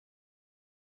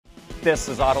This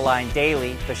is Autoline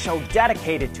Daily, the show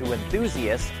dedicated to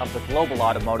enthusiasts of the global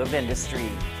automotive industry.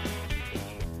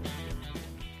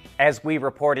 As we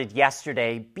reported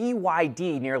yesterday,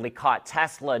 BYD nearly caught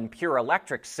Tesla in pure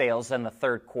electric sales in the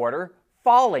third quarter,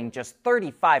 falling just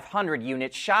 3,500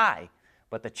 units shy.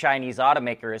 But the Chinese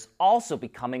automaker is also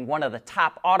becoming one of the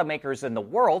top automakers in the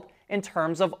world in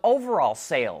terms of overall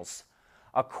sales.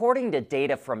 According to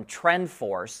data from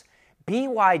TrendForce,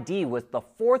 BYD was the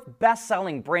fourth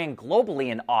best-selling brand globally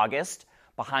in August,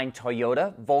 behind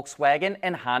Toyota, Volkswagen,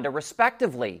 and Honda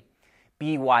respectively.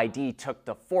 BYD took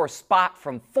the fourth spot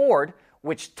from Ford,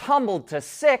 which tumbled to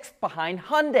sixth behind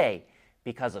Hyundai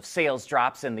because of sales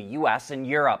drops in the US and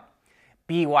Europe.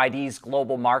 BYD's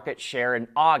global market share in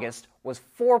August was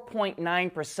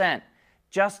 4.9%,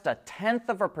 just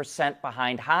 0.1%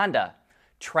 behind Honda.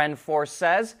 TrendForce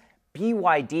says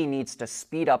BYD needs to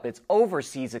speed up its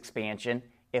overseas expansion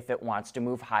if it wants to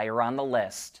move higher on the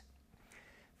list.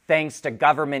 Thanks to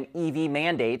government EV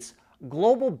mandates,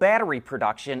 global battery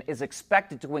production is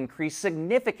expected to increase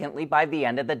significantly by the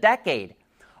end of the decade.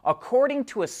 According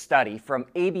to a study from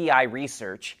ABI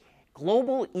Research,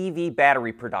 global EV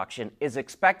battery production is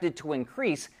expected to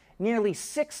increase nearly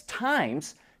 6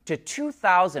 times to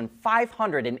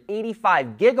 2,585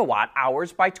 gigawatt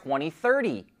hours by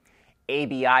 2030.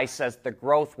 ABI says the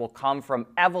growth will come from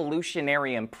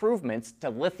evolutionary improvements to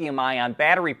lithium-ion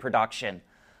battery production,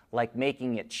 like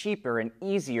making it cheaper and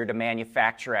easier to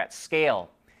manufacture at scale.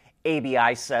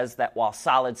 ABI says that while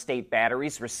solid-state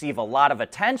batteries receive a lot of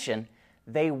attention,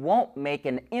 they won't make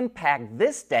an impact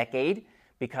this decade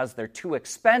because they're too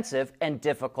expensive and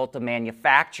difficult to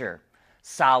manufacture.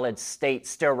 Solid-state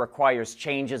still requires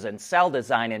changes in cell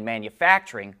design and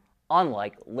manufacturing,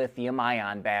 unlike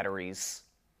lithium-ion batteries.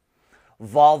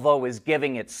 Volvo is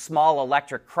giving its small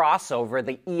electric crossover,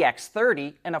 the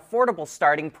EX30, an affordable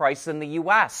starting price in the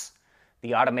U.S.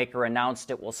 The automaker announced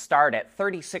it will start at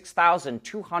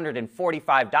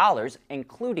 $36,245,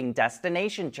 including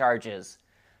destination charges.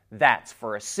 That's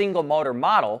for a single-motor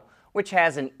model, which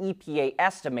has an EPA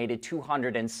estimated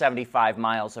 275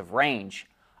 miles of range.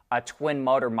 A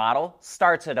twin-motor model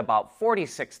starts at about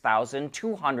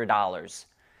 $46,200.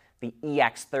 The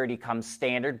EX30 comes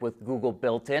standard with Google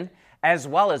built-in, as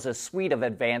well as a suite of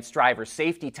advanced driver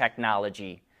safety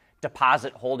technology.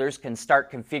 Deposit holders can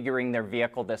start configuring their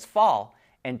vehicle this fall,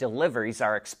 and deliveries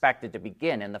are expected to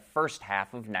begin in the first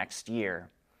half of next year.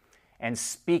 And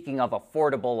speaking of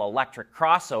affordable electric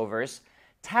crossovers,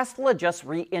 Tesla just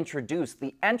reintroduced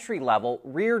the entry-level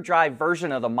rear-drive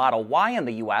version of the Model Y in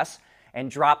the U.S. and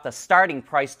dropped the starting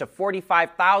price to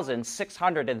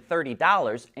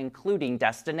 $45,630, including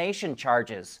destination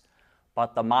charges.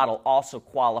 But the model also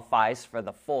qualifies for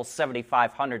the full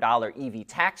 $7,500 EV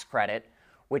tax credit,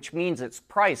 which means its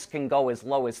price can go as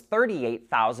low as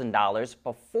 $38,000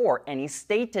 before any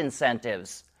state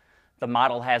incentives. The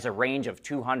model has a range of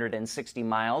 260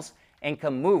 miles and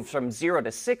can move from 0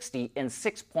 to 60 in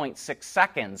 6.6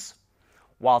 seconds.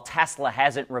 While Tesla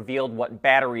hasn't revealed what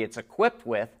battery it's equipped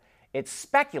with, it's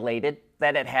speculated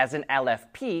that it has an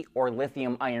LFP, or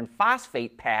lithium iron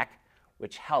phosphate pack,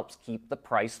 which helps keep the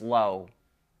price low.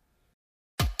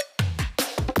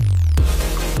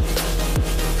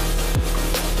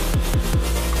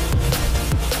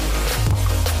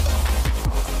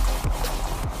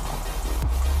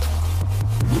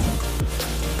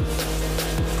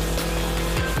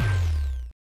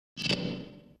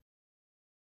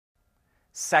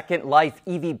 Second Life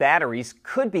EV batteries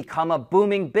could become a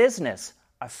booming business,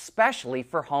 especially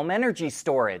for home energy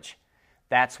storage.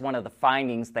 That's one of the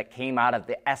findings that came out of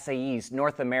the SAE's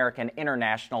North American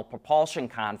International Propulsion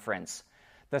Conference.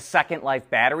 The Second Life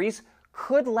batteries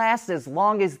could last as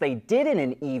long as they did in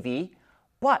an EV,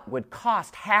 but would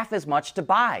cost half as much to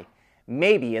buy,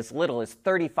 maybe as little as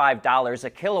 $35 a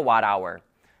kilowatt hour.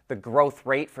 The growth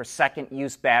rate for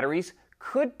second-use batteries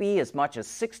could be as much as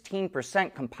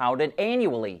 16% compounded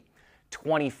annually.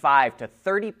 25 to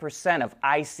 30% of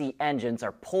IC engines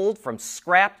are pulled from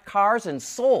scrapped cars and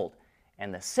sold,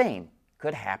 and the same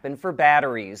could happen for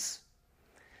batteries.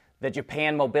 The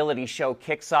Japan Mobility Show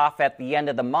kicks off at the end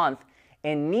of the month,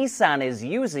 and Nissan is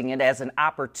using it as an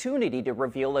opportunity to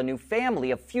reveal a new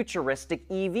family of futuristic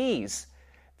EVs.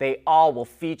 They all will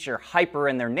feature hyper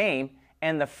in their name,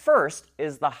 and the first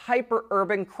is the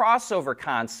hyper-urban crossover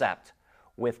concept.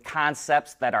 With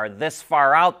concepts that are this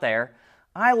far out there,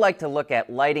 I like to look at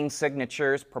lighting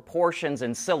signatures, proportions,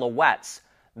 and silhouettes.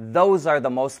 Those are the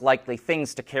most likely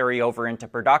things to carry over into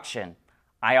production.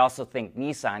 I also think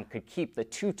Nissan could keep the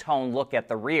two-tone look at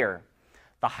the rear.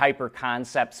 The Hyper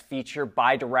concepts feature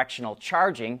bidirectional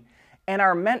charging and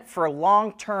are meant for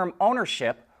long-term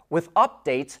ownership with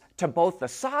updates to both the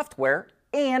software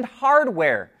and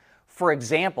hardware. For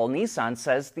example, Nissan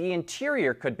says the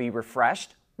interior could be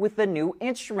refreshed with the new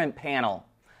instrument panel.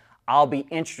 I'll be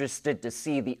interested to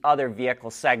see the other vehicle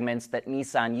segments that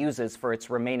Nissan uses for its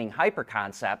remaining hyper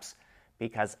concepts,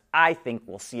 because I think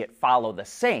we'll see it follow the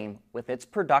same with its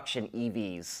production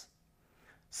EVs.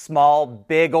 Small,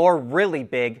 big, or really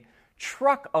big,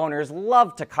 truck owners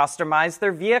love to customize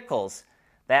their vehicles.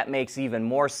 That makes even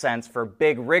more sense for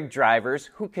big rig drivers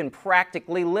who can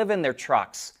practically live in their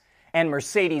trucks. And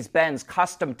Mercedes-Benz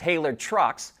Custom Tailored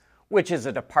Trucks, which is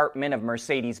a department of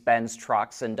Mercedes-Benz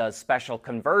Trucks and does special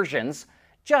conversions,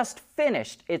 just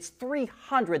finished its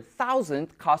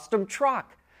 300,000th custom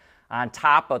truck. On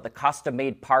top of the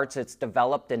custom-made parts it's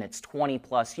developed in its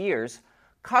 20-plus years,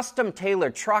 Custom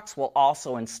Tailored Trucks will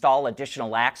also install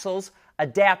additional axles,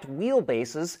 adapt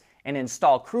wheelbases, and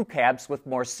install crew cabs with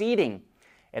more seating.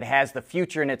 It has the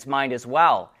future in its mind as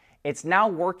well. It's now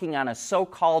working on a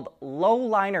so-called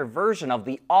low-liner version of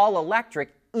the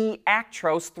all-electric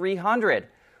e-Actros 300,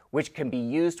 which can be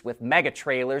used with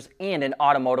mega-trailers and in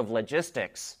automotive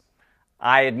logistics.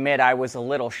 I admit I was a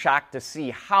little shocked to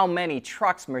see how many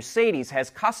trucks Mercedes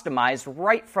has customized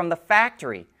right from the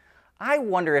factory. I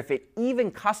wonder if it even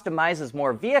customizes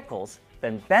more vehicles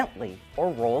than Bentley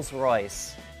or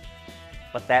Rolls-Royce.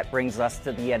 But that brings us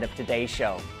to the end of today's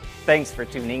show. Thanks for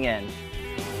tuning in.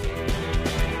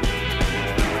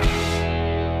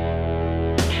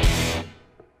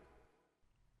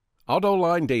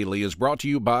 AutoLine Daily is brought to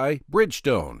you by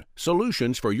Bridgestone,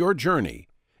 solutions for your journey.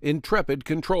 Intrepid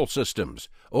Control Systems,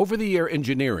 over-the-air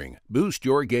engineering, boost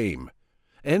your game.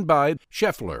 And by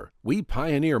Schaeffler, we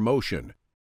pioneer motion.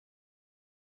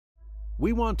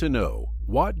 We want to know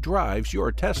what drives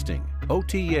your testing.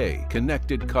 OTA,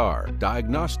 connected car,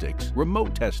 diagnostics,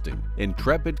 remote testing.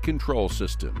 Intrepid Control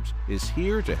Systems is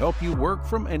here to help you work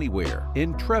from anywhere.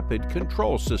 Intrepid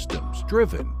Control Systems,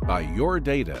 driven by your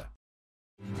data.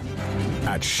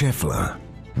 At Schaeffler,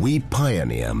 we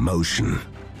pioneer motion.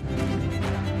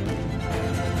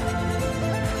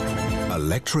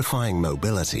 Electrifying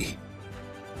mobility,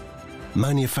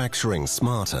 manufacturing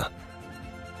smarter,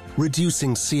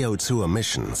 reducing CO2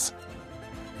 emissions,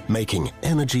 making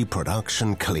energy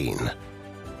production clean.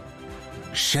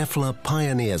 Schaeffler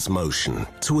pioneers motion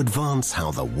to advance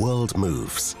how the world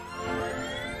moves.